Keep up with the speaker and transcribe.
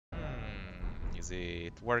Is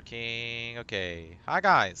it working? Okay. Hi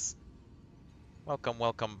guys.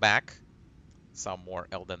 Welcome back. Some more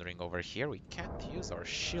Elden Ring over here. We can't use our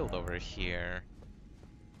shield over here.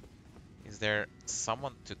 Is there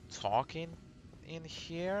someone to talk in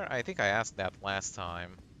here? I think I asked that last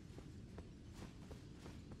time.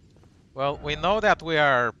 Well, we know that we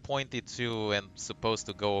are pointed to and supposed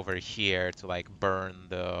to go over here to like burn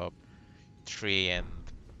the tree and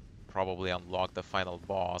probably unlock the final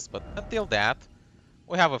boss, but until that,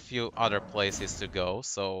 we have a few other places to go,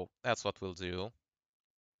 so that's what we'll do.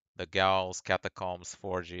 The Gauls, Catacombs,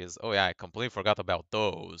 Forges. Oh yeah, I completely forgot about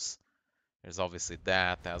those. There's obviously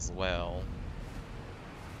that as well.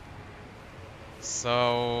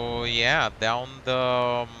 So yeah, down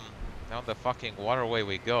the fucking waterway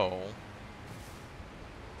we go.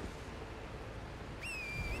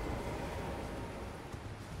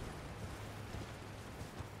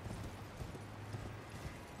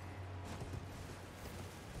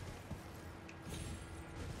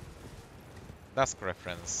 Dusk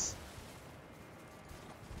reference.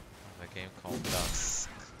 The game called Dusk.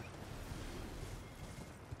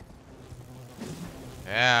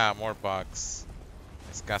 Yeah, more bugs.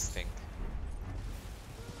 Disgusting.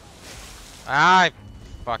 Ah,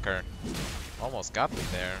 fucker. Almost got me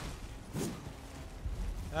there.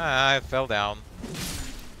 Ah, I fell down.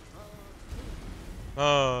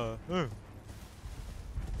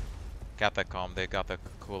 Catacomb, they got a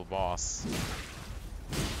cool boss.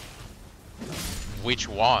 Which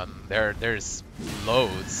one? There's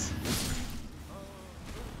loads.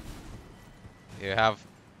 You have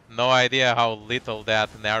no idea how little that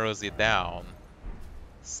narrows it down.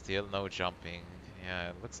 Still no jumping. Yeah,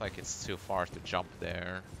 it looks like it's too far to jump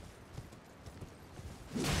there.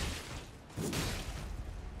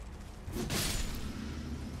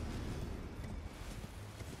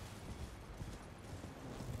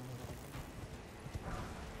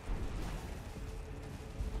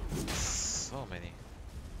 So many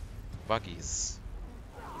buggies.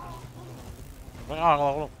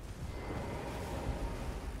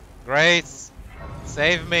 Grace!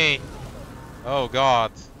 Save me! Oh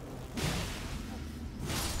god.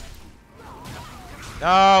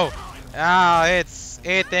 No! Ah, it's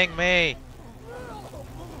eating me!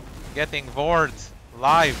 Getting bored.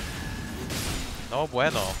 Live. No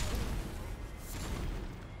bueno.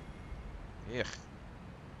 Ugh.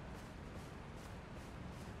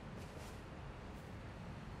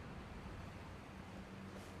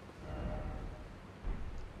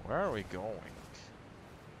 Where are we going?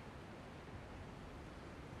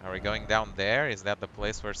 Are we going down there? Is that the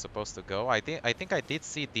place we're supposed to go? I think I did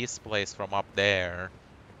see this place from up there.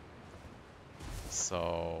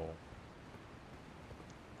 So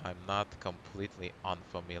I'm not completely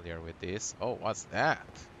unfamiliar with this. Oh, what's that?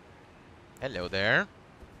 Hello there.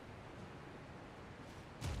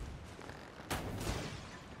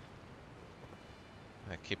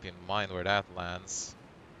 Keep in mind where that lands.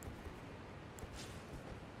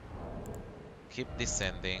 Keep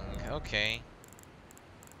descending. Okay.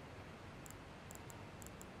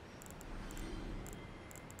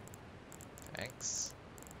 Thanks.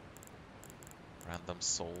 Random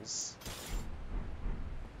souls.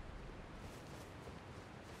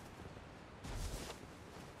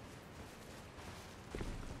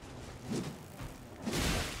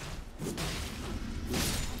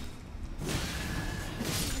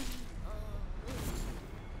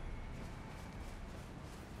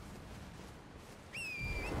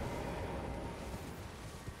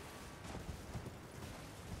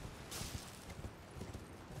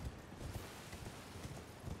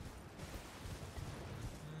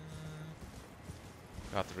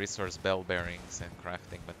 Got resource bell bearings and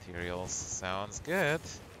crafting materials. Sounds good.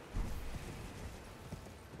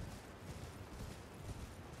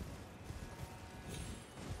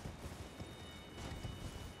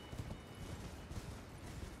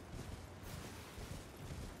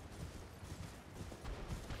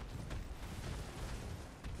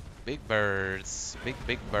 Big birds.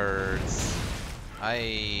 Big birds.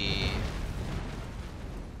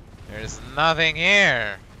 There's nothing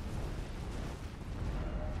here.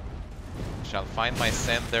 Shall find my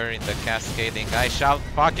sender in the cascading. I shall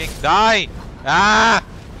fucking die! Ah!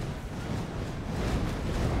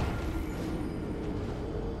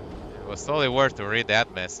 It was totally worth to read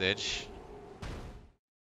that message.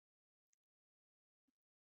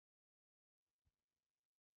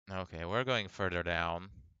 Okay, we're going further down.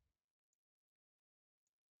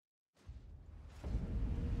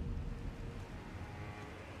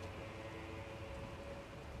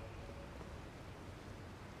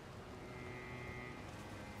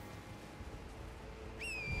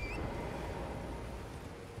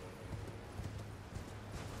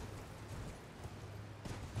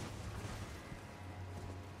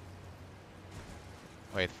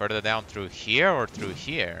 Wait, further down through here or through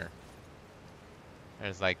here?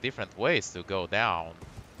 There's like different ways to go down.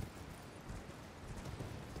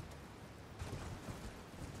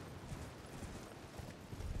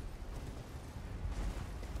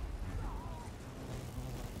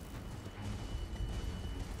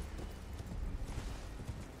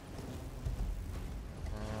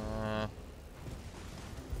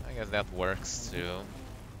 I guess that works too. Oh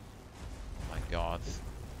my god.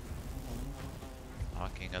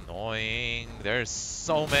 Fucking annoying. There's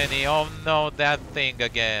so many. Oh no, that thing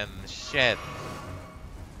again. Shit.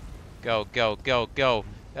 Go, go, go, go.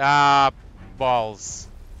 Ah, balls.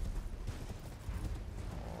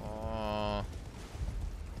 Oh, I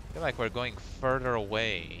feel like we're going further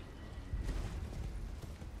away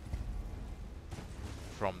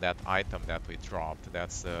from that item that we dropped.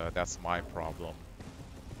 That's my problem.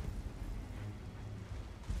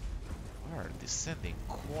 We're descending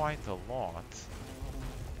quite a lot.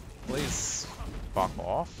 Please fuck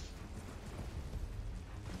off.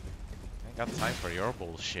 I ain't got time for your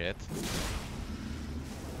bullshit.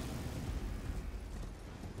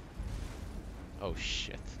 Oh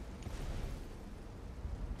shit.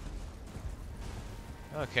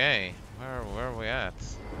 Okay, where are we at?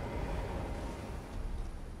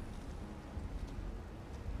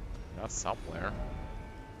 Not somewhere.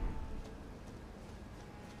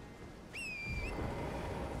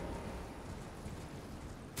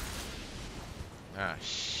 Ah,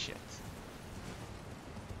 shit.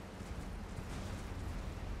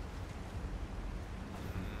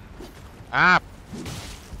 Ah!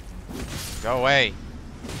 Go away.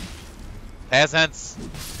 Peasants!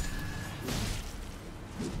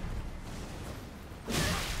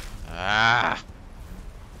 Ah!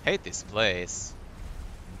 Hate this place.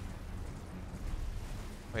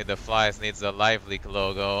 Wait, the flies needs the live leak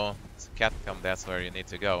logo. It's a catacomb, that's where you need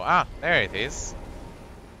to go. Ah, there it is.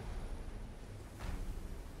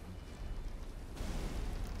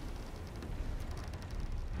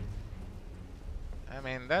 I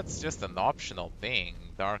mean, that's just an optional thing.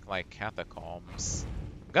 Darklight Catacombs.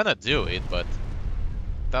 I'm gonna do it, but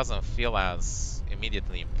it doesn't feel as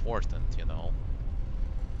immediately important, you know?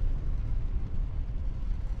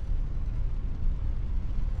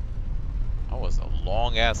 That was a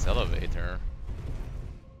long-ass elevator.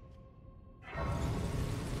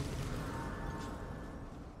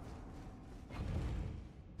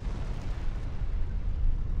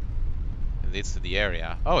 It leads to the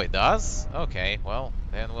area. Oh, it does? Okay, well,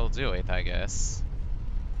 then we'll do it, I guess.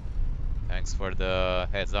 Thanks for the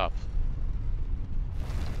heads up.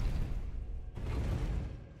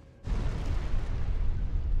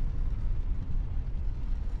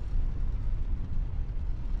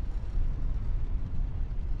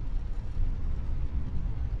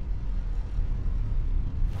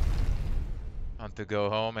 On to go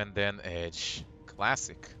home and then edge.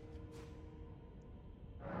 Classic.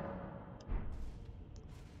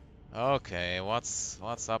 Okay, what's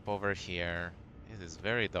up over here? It is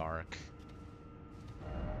very dark.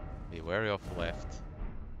 Be wary of left.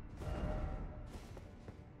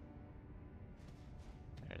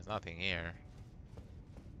 There's nothing here.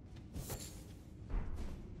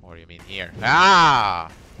 Or you mean here? Ah!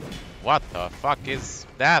 What the fuck is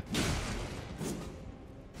that?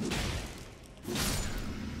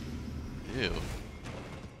 Ew.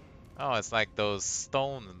 Oh, it's like those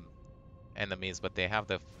stone enemies, but they have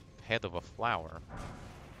the head of a flower.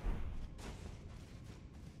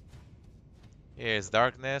 Here's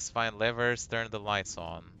darkness, find levers, turn the lights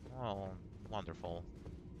on. Oh, wonderful.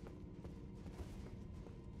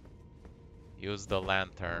 Use the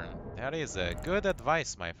lantern. That is a good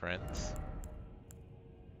advice, my friend.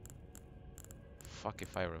 Fuck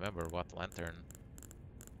if I remember what lantern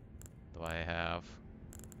do I have.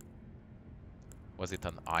 Was it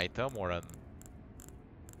an item or an...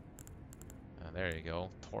 there you go,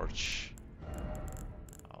 torch.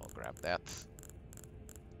 I'll grab that.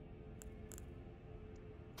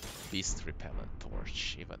 Beast repellent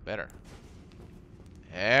torch, even better.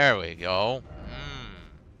 There we go.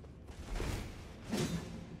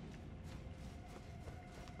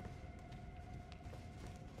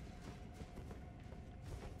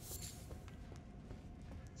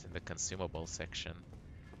 It's in the consumable section.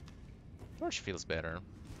 Torch feels better.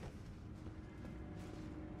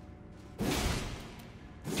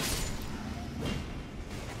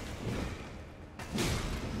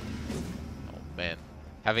 Man,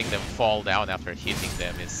 having them fall down after hitting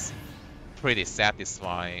them is pretty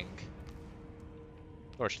satisfying.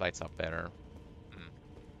 Torch lights up better.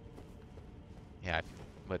 Yeah,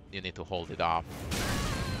 but you need to hold it up.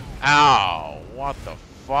 Ow! What the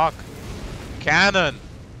fuck? Cannon!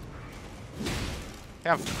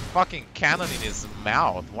 Have fucking cannon in his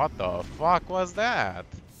mouth. What the fuck was that?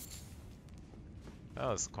 That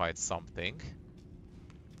was quite something.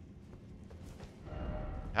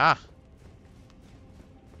 Ah!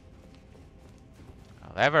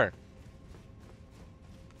 A lever.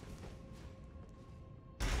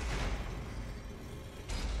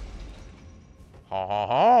 Ho ho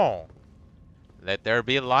ho! Let there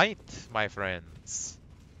be light, my friends.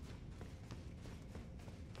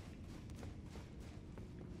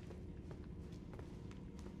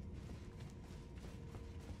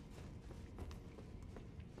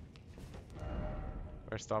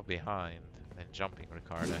 First off behind, then jumping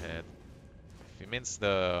Ricard ahead. If it means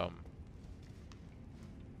the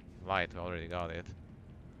light, we already got it.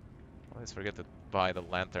 Always forget to buy the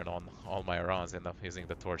lantern on all my runs, end up using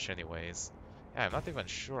the torch anyways. Yeah, I'm not even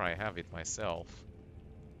sure I have it myself.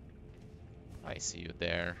 I see you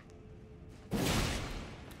there. You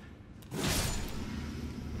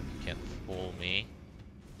can't fool me.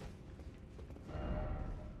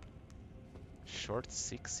 Short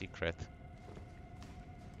sick secret.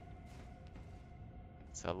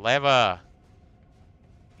 It's a lever.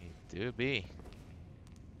 It do be.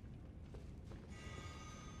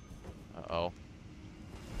 Uh-oh.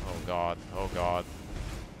 Oh god, oh god.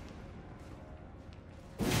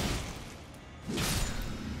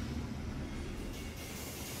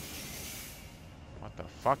 What the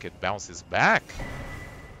fuck? It bounces back.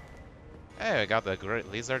 Hey, I got the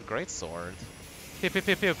great lizard greatsword. Pew pew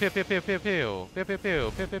pew pew pew pew pew pew pew pew pew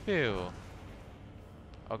pew pew pew pew.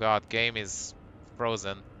 Oh god, game is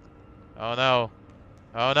frozen. Oh no.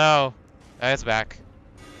 Oh no. It's back.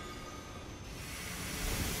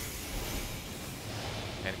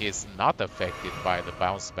 And he's not affected by the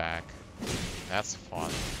bounce back. That's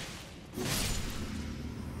fun.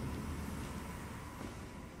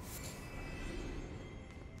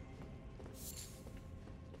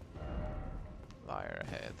 Liar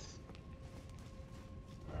ahead.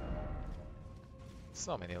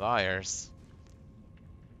 So many liars.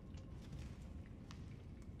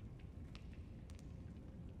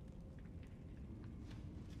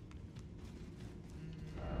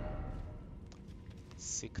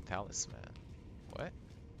 Sick talisman. What?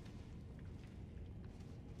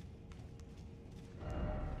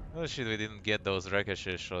 Oh shit, we didn't get those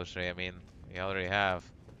ricochet shots. I mean, we already have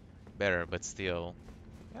better, but still.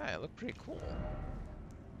 Yeah, it looked pretty cool.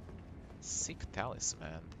 Sick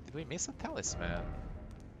talisman. Did we miss a talisman?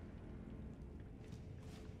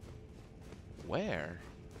 Where?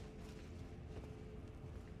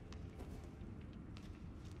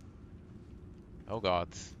 Oh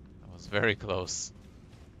god, that was very close.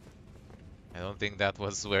 I don't think that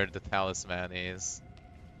was where the talisman is.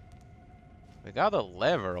 We got a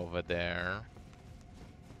lever over there.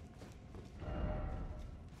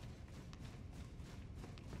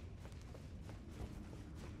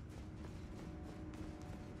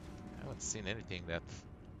 I haven't seen anything that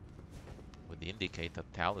would indicate a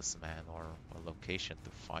talisman or a location to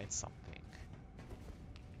find something.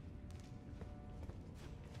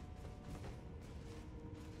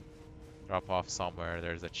 Drop off somewhere,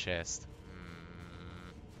 there's a chest.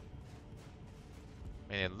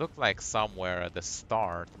 I mean, it looked like somewhere at the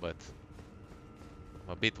start, but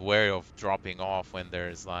I'm a bit wary of dropping off when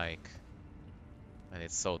there's like, when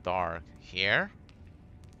it's so dark. Here?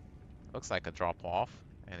 Looks like a drop off,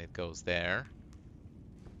 and it goes there.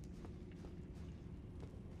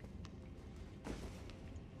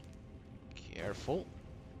 Careful.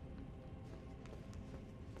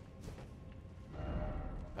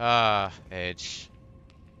 Ah, edge.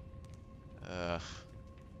 Ugh.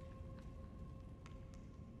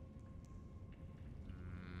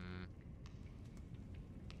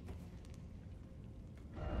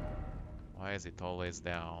 Why is it always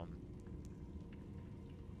down?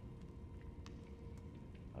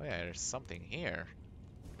 Oh yeah, there's something here.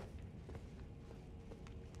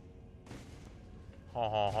 Ho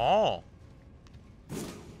ho ho!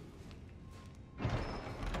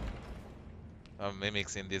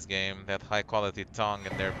 Mimics in this game, that high quality tongue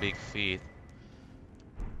and their big feet.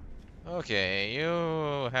 Okay,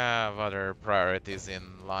 you have other priorities in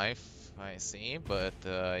life, I see, but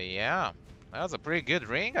yeah, that was a pretty good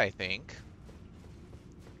ring, I think.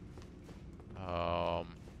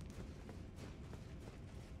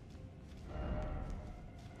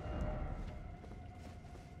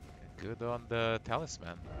 Good on the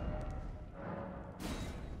talisman.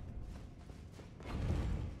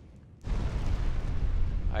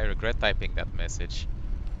 I regret typing that message.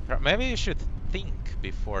 Maybe you should think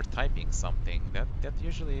before typing something. That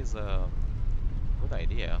usually is a good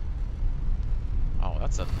idea. Oh,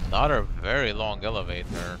 that's another very long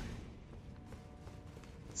elevator.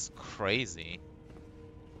 It's crazy.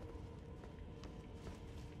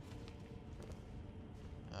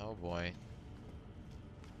 Oh boy.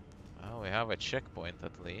 Well, we have a checkpoint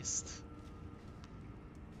at least.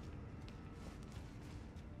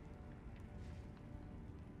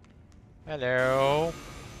 Hello?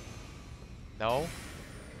 No?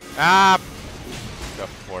 Ah!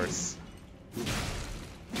 Of course.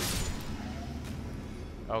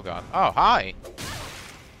 Oh god. Oh, hi!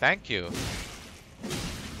 Thank you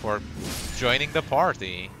for joining the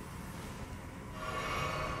party.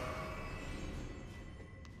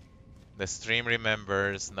 The stream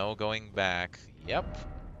remembers, no going back. Yep.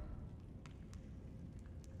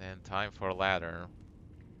 Then time for ladder.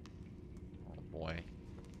 Oh boy.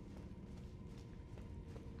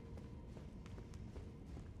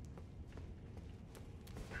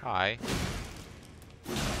 Hi.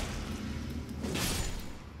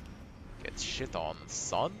 Get shit on,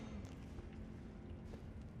 son.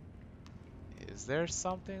 Is there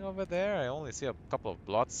something over there? I only see a couple of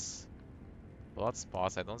blood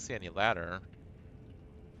spots. I don't see any ladder.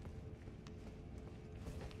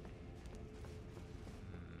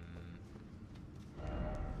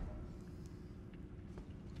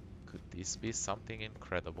 Could this be something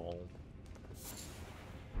incredible?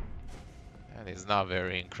 That is not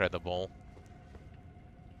very incredible.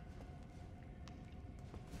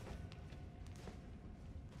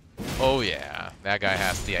 Oh yeah, that guy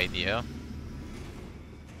has the idea.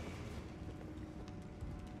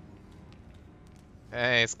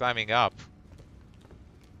 Hey, it's climbing up.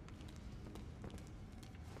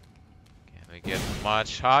 Can we get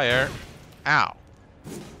much higher? Ow!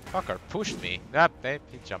 Fucker pushed me. Ah, babe,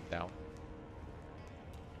 he jumped down.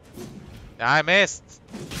 I missed!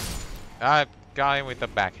 I got him with the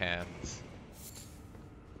backhand.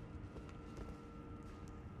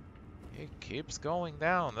 He keeps going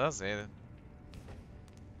down, does it?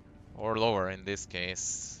 Or lower in this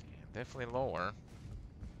case. Yeah, definitely lower.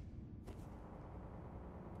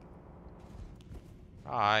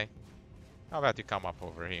 Hi. How about you come up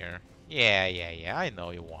over here? Yeah, I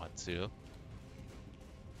know you want to.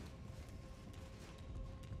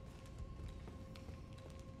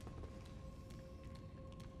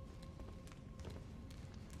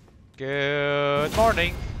 Good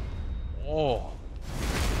morning. Oh,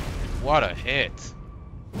 what a hit.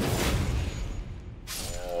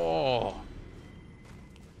 Oh,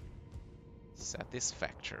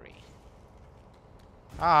 satisfactory.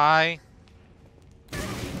 Hi.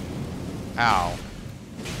 Ow.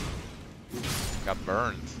 Got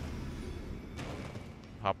burned.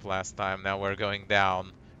 Up last time, now we're going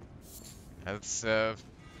down. That's the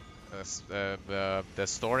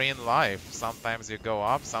story in life. Sometimes you go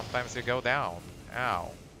up, sometimes you go down.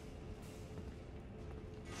 Ow.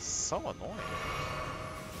 So annoying.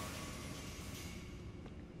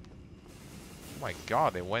 Oh my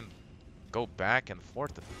god, they go back and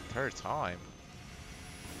forth the third time.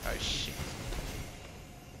 Oh shit.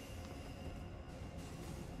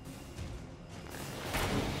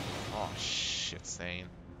 Oh shit, Sane.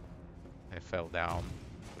 I fell down.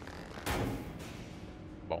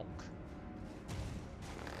 Bonk.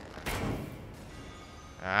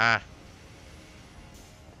 Ah.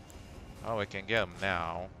 Oh, we can get him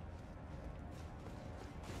now.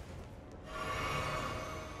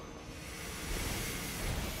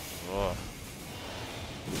 Ugh.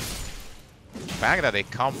 The fact that they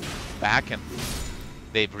come back and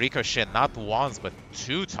they ricochet not once but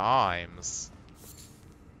 2 times.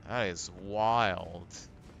 That is wild.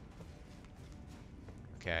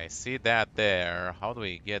 Okay, I see that there. How do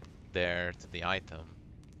we get there to the item?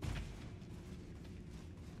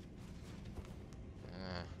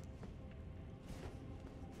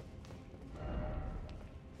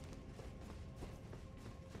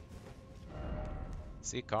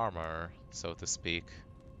 Seek armor, so to speak.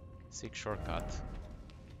 Seek shortcut.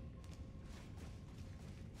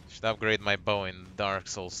 Should upgrade my bow in Dark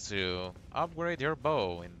Souls 2. Upgrade your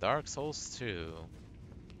bow in Dark Souls 2.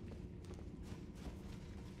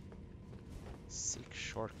 Seek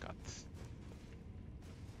shortcut.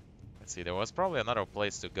 Let's see, there was probably another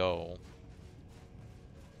place to go.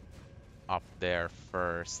 Up there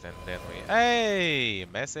first, and then we... Hey!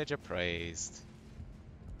 Message appraised.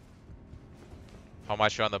 How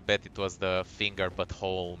much you wanna bet it was the finger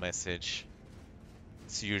butthole message?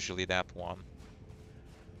 It's usually that one.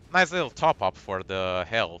 Nice little top up for the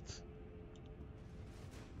health.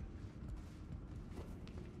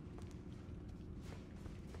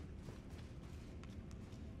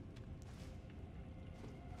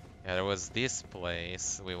 Yeah, there was this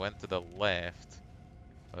place. We went to the left.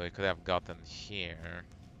 But we could have gotten here.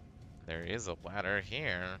 There is a ladder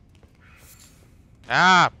here.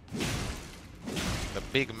 Ah! The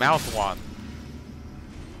big mouth one.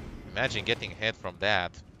 Imagine getting hit from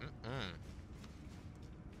that.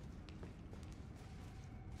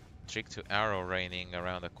 Trick to arrow raining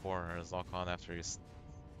around the corners. Lock on after you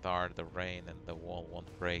start the rain and the wall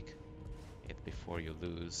won't break it before you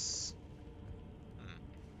lose.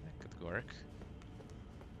 That could work.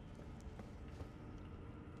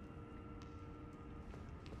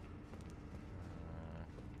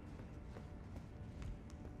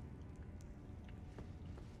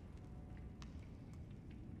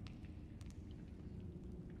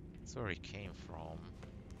 That's where he came from.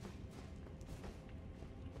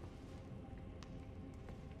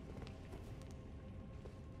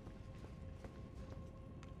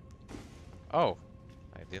 Oh,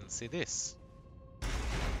 I didn't see this.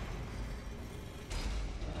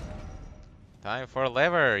 Time for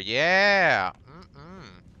lever, yeah!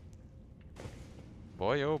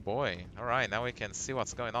 Boy, oh boy. Alright, now we can see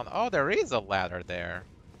what's going on. Oh, there is a ladder there.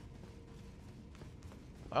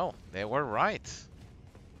 Well, they were right.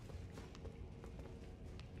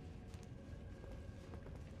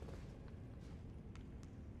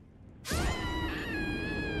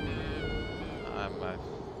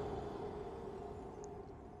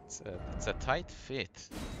 It's a tight fit.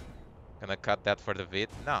 Gonna cut that for the vid?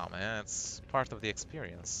 No, man, it's part of the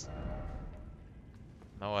experience.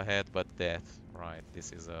 No ahead but death. Right,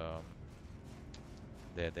 this is a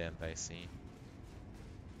dead end, I see.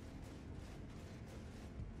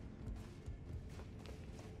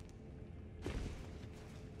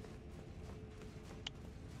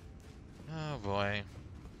 Oh boy.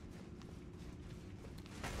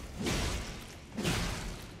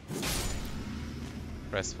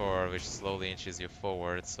 Press forward, which slowly inches you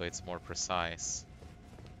forward, so it's more precise.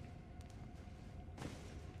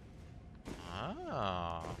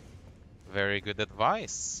 Ah, very good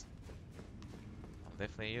advice. I'll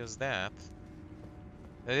definitely use that.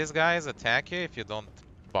 Do these guys attack you if you don't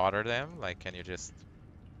bother them? Like, can you just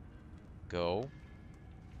go?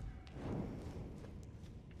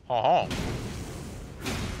 Ho ho!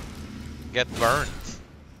 Get burned.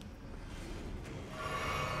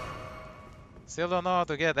 Still don't know how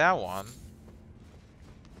to get that one.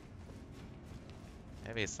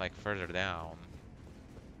 Maybe it's like further down.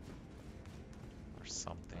 Or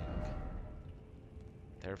something.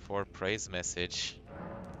 Therefore, praise message.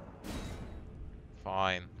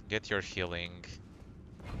 Fine, get your healing.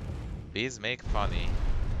 Bees make funny.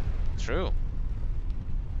 True.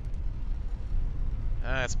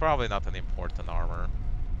 It's probably not an important armor.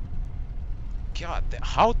 God,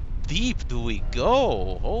 how deep do we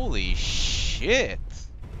go? Holy shit!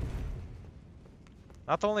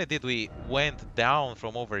 Not only did we went down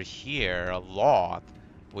from over here a lot,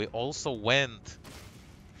 we also went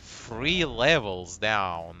 3 levels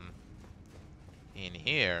down in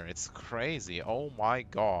here. It's crazy. Oh my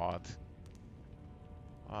god.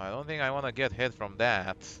 Oh, I don't think I want to get hit from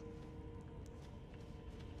that.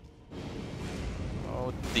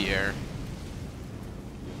 Oh dear.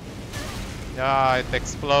 Ah, it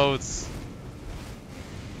explodes.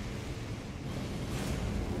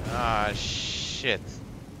 Ah, shit.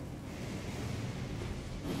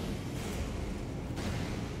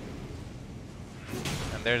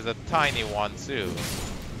 And there's a tiny one too.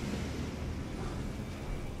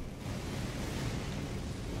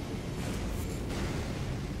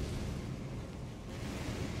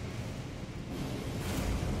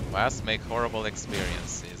 Last make horrible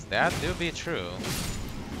experiences. That do be true.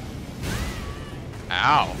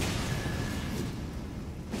 Ow.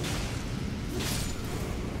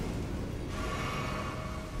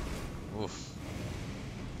 Oof.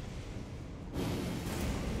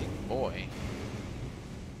 Big boy.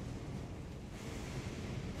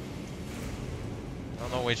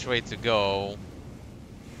 Don't know which way to go.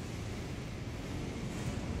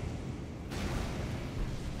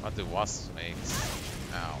 What do wasps make?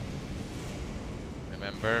 Ow.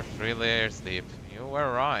 Remember, 3 layers deep. You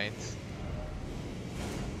were right.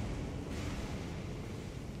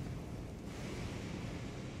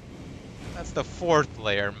 That's the 4th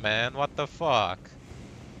layer, man. What the fuck?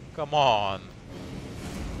 Come on.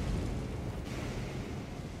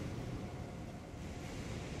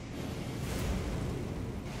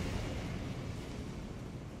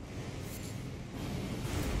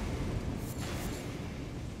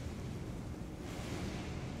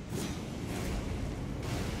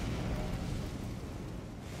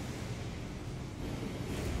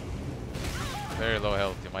 Very low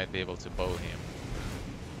health, you might be able to bow him.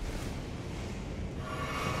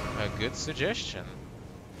 A good suggestion.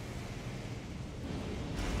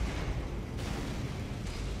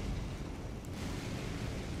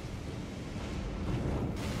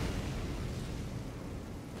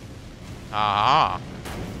 Aha!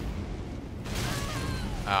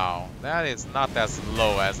 Oh, that is not as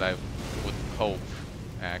low as I would hope,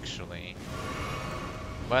 actually.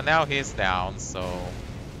 But now he's down, so...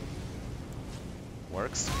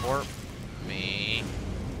 works for me.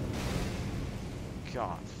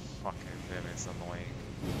 God, fucking that is annoying.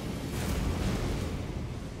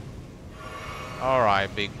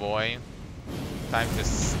 Alright, big boy. Time to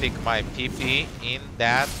stick my PP in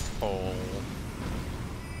that hole.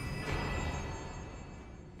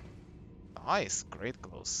 Nice, great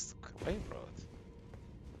close clay road.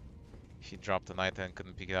 He dropped an item and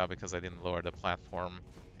couldn't pick it up because I didn't lower the platform.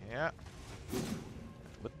 Yeah,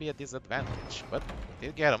 it would be a disadvantage, but we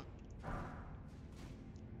did get him.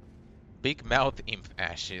 Big mouth imp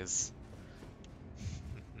ashes.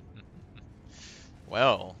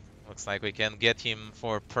 Well, looks like we can get him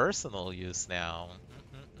for personal use now.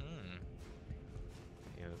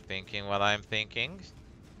 You thinking what I'm thinking?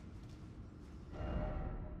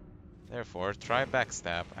 Therefore, try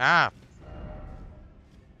backstab. Ah!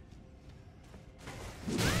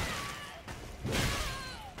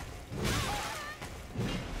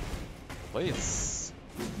 Please.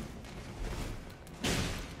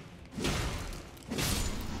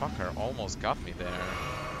 Fucker almost got me there.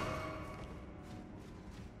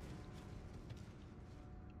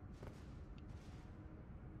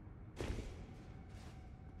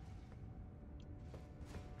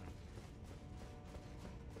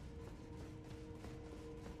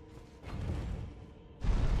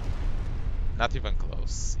 Not even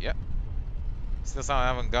close. Yep. Since I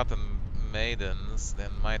haven't gotten maidens,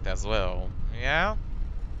 then might as well. Yeah?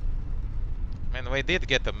 I mean, we did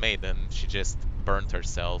get a maiden. She just burnt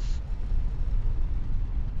herself.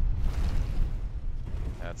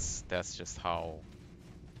 That's just how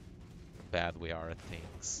bad we are at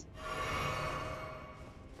things.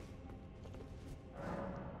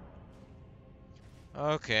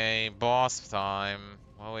 Okay, boss time.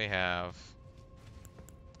 What we have?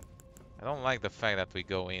 I don't like the fact that we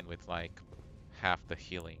go in with like half the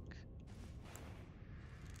healing.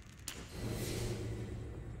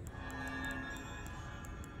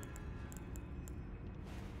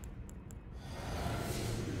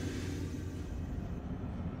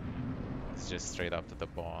 It's just straight up to the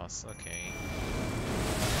boss. Okay.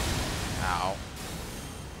 Ow.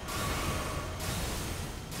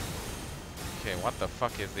 Okay, what the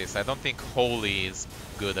fuck is this? I don't think Holy is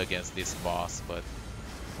good against this boss, but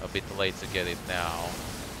a bit late to get it now.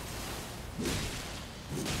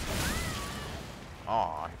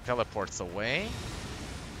 Aw, he teleports away?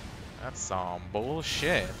 That's some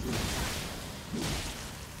bullshit.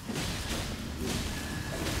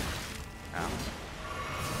 Ow.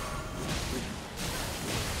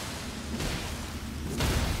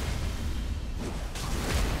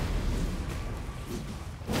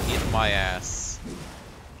 Eat my ass.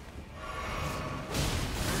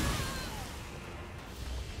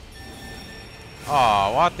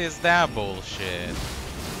 Aw, what is that bullshit?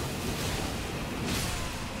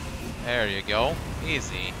 There you go.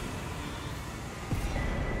 Easy.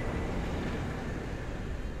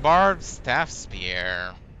 Barbed Staff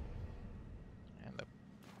Spear. And a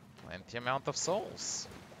plenty amount of souls.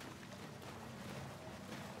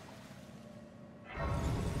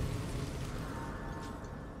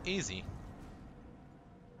 Easy.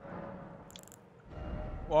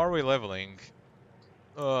 What are we leveling?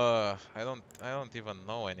 I don't even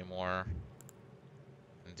know anymore.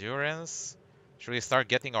 Endurance? Should we start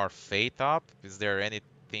getting our fate up? Is there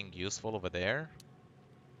anything useful over there?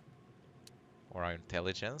 Or our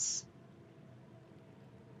intelligence?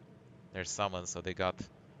 They're summoned, so they got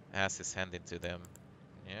asses handed to them.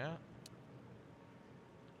 Yeah?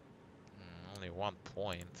 Only 1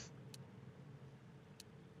 point.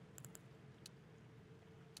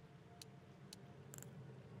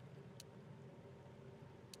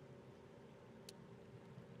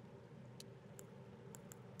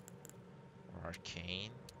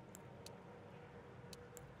 Arcane.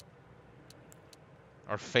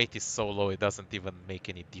 Our fate is so low it doesn't even make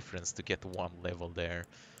any difference to get 1 level there.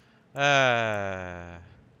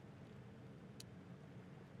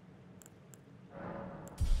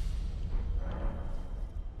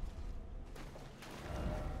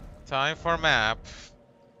 Time for map.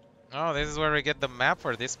 Oh, this is where we get the map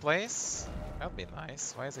for this place? That'd be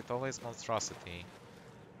nice. Why is it always monstrosity?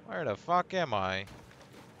 Where the fuck am I?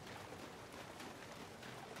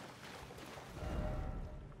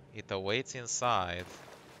 It awaits inside.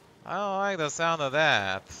 I don't like the sound of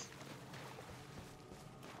that.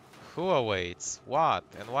 Who awaits? What?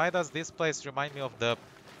 And why does this place remind me of the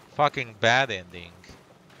fucking bad ending?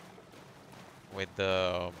 With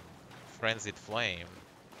the frenzied flame.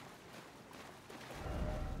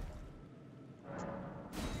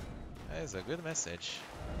 That is a good message.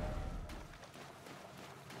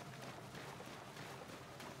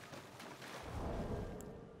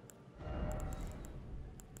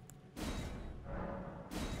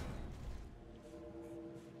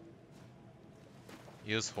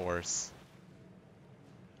 Use horse.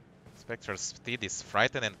 Spectre's steed is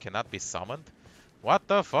frightened and cannot be summoned? What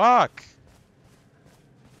the fuck?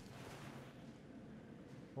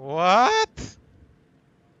 What?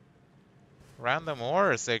 Random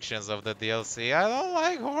horror sections of the DLC. I don't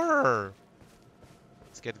like horror.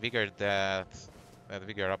 Let's get that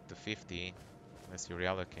vigor up to 50, unless you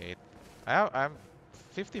reallocate. I'm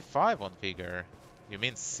 55 on vigor. You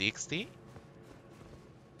mean 60?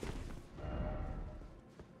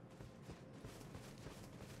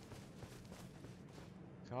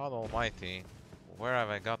 God almighty, where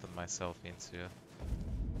have I gotten myself into?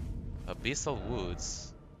 Abyssal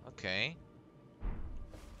Woods. Okay.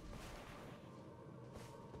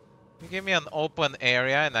 You give me an open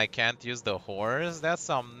area and I can't use the horse? That's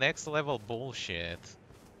some next level bullshit.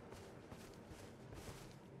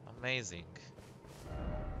 Amazing.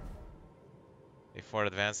 Before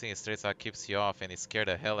advancing, a straight shot keeps you off and it scared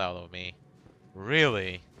the hell out of me.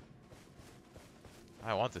 Really?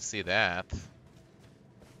 I want to see that.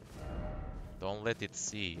 Don't let it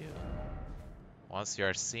see you. Once you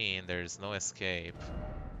are seen, there is no escape.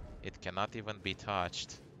 It cannot even be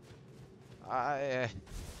touched. I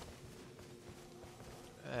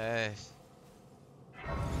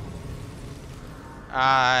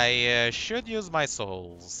should use my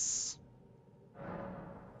souls.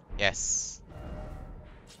 Yes.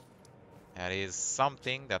 That is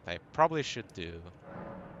something that I probably should do.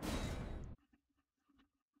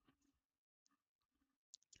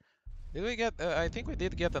 Did we get... I think we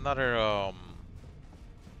did get another...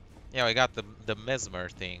 Yeah, we got the Messmer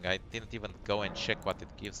thing. I didn't even go and check what it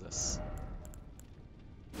gives us.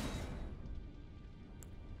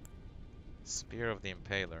 Spear of the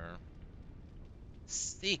Impaler.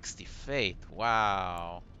 60 Fate.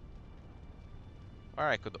 Wow. Or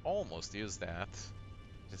I could almost use that.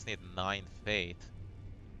 Just need 9 Fate.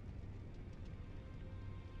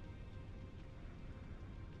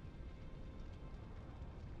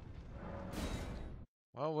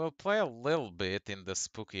 Well, we'll play a little bit in the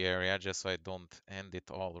spooky area just so I don't end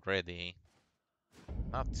it already.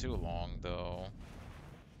 Not too long though.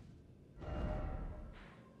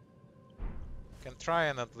 Can try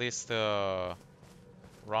and at least run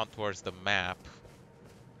towards the map.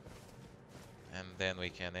 And then we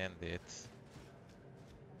can end it.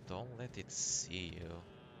 Don't let it see you.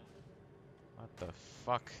 What the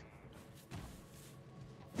fuck?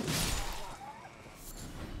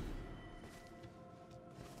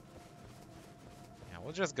 Yeah,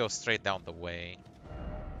 we'll just go straight down the way.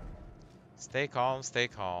 Stay calm, stay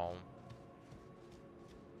calm.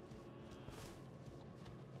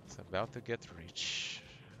 It's about to get rich.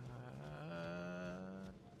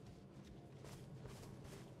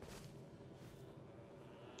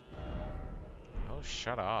 Oh,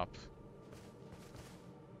 shut up.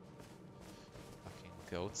 Fucking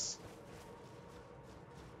goats.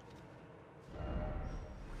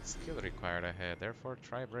 Skill required ahead, therefore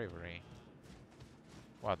try bravery.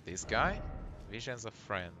 What, this guy? Visions of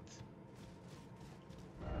friend.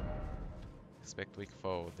 Expect weak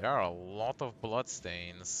foe. There are a lot of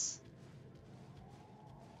bloodstains.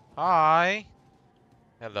 Hi!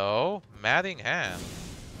 Hello? Madding hand.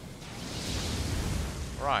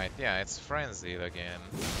 Right, yeah, it's frenzied again.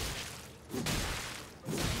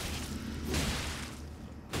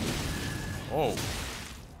 Oh.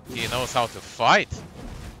 He knows how to fight.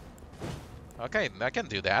 Okay, I can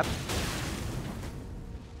do that.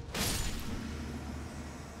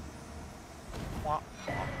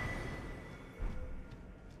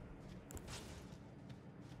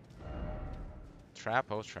 Trap,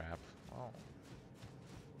 oh trap. Oh.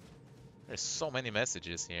 There's so many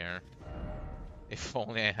messages here. If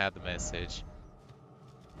only I had the message.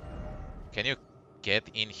 Can you get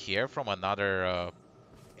in here from another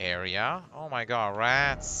area? Oh my god,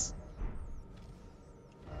 rats!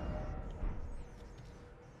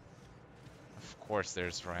 Of course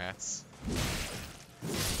there's rats.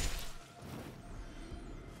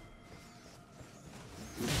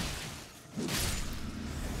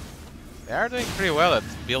 They are doing pretty well at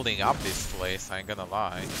building up this place, I ain't gonna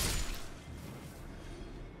lie.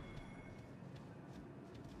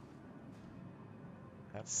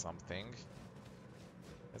 That's something.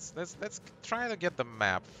 Let's try to get the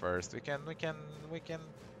map first. We can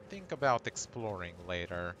think about exploring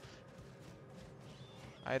later.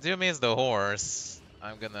 I do miss the horse.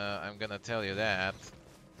 I'm gonna tell you that.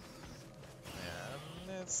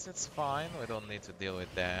 And it's fine. We don't need to deal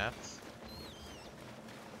with that.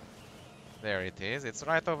 There it is. It's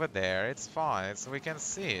right over there. It's fine. We can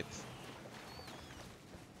see it.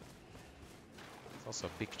 It's also a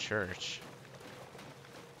big church.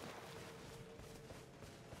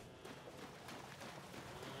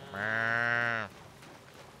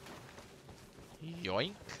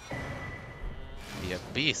 Yoink. The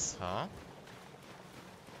abyss, huh?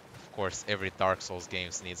 Of course, every Dark Souls game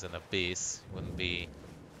needs an abyss. Wouldn't be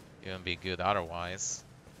good otherwise.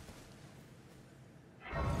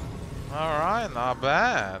 Alright, not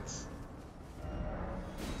bad.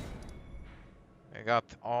 I got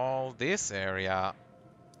all this area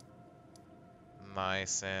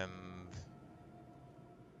nice and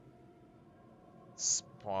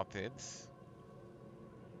spotted.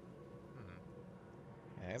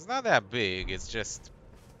 Yeah, it's not that big, it's just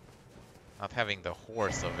not having the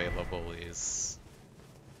horse available is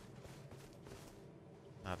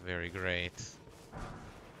not very great.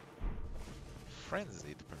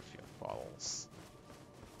 Frenzied perfume bottles.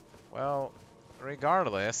 Well,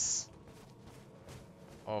 regardless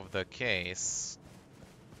of the case,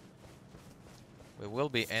 we will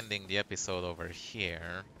be ending the episode over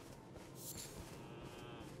here.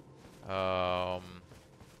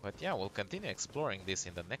 But yeah, we'll continue exploring this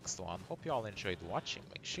in the next one. Hope you all enjoyed watching.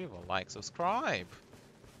 Make sure you like, subscribe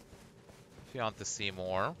if you want to see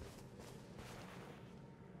more.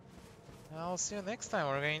 I'll see you next time.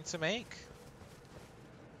 We're going to make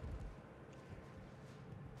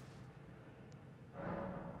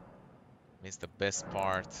missed the best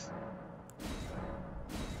part.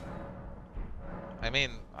 I mean,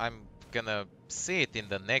 I'm gonna see it in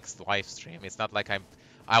the next live stream. It's not like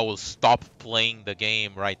I will stop playing the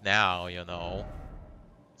game right now, you know.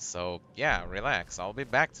 So yeah, relax. I'll be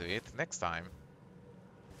back to it next time.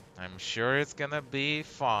 I'm sure it's gonna be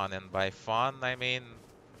fun, and by fun I mean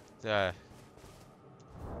uh,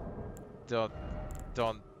 don't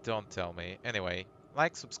don't tell me. Anyway,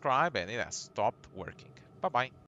 like, subscribe, and it has stopped working. Bye bye.